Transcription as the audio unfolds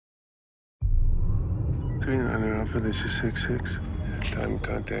3-9 Alpha, this is 6-6. Time of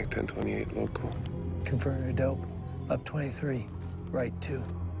contact, 1028 local. Confirm your dope. Up 23. Right 2.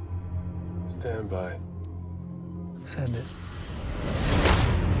 Stand by. Send it.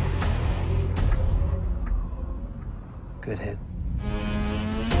 Good hit.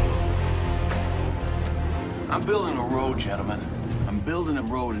 I'm building a road, gentlemen. I'm building a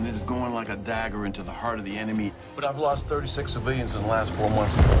road, and it is going like a dagger into the heart of the enemy. But I've lost 36 civilians in the last 4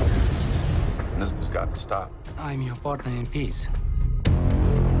 months. And this has got to stop. I'm your partner in peace.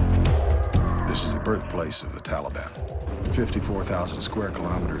 This is the birthplace of the Taliban. 54,000 square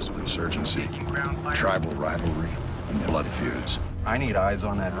kilometers of insurgency, tribal rivalry, and blood feuds. I need eyes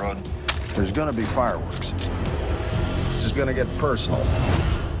on that road. There's gonna be fireworks. This is gonna get personal.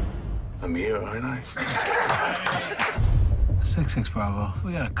 I'm here, aren't I? 6-6 Bravo.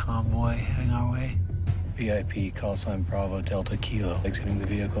 We got a convoy heading our way. VIP call sign Bravo Delta Kilo exiting the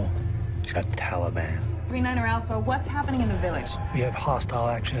vehicle. He's got Taliban. 3-9 Alpha, what's happening in the village? We have hostile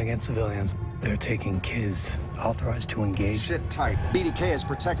action against civilians. They're taking kids. Authorized to engage. Sit tight. BDK is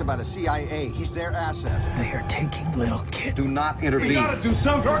protected by the CIA. He's their asset. They are taking little kids. Do not intervene. We gotta do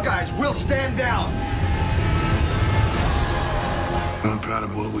something. Your guys will stand down. I'm proud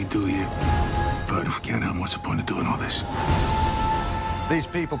of what we do here. But if we can't help, what's the point of doing all this? These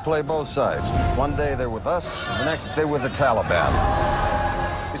people play both sides. One day they're with us, and the next they're with the Taliban.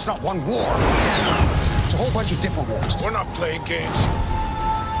 It's not one war. It's a whole bunch of different wars. We're not playing games.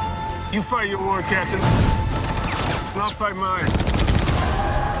 You fight your war, Captain. And I'll fight mine.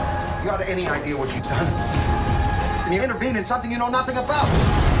 You got any idea what you've done? And you intervene in something you know nothing about.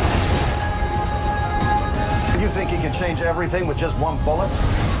 You think he can change everything with just one bullet?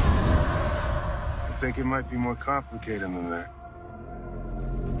 I think it might be more complicated than that.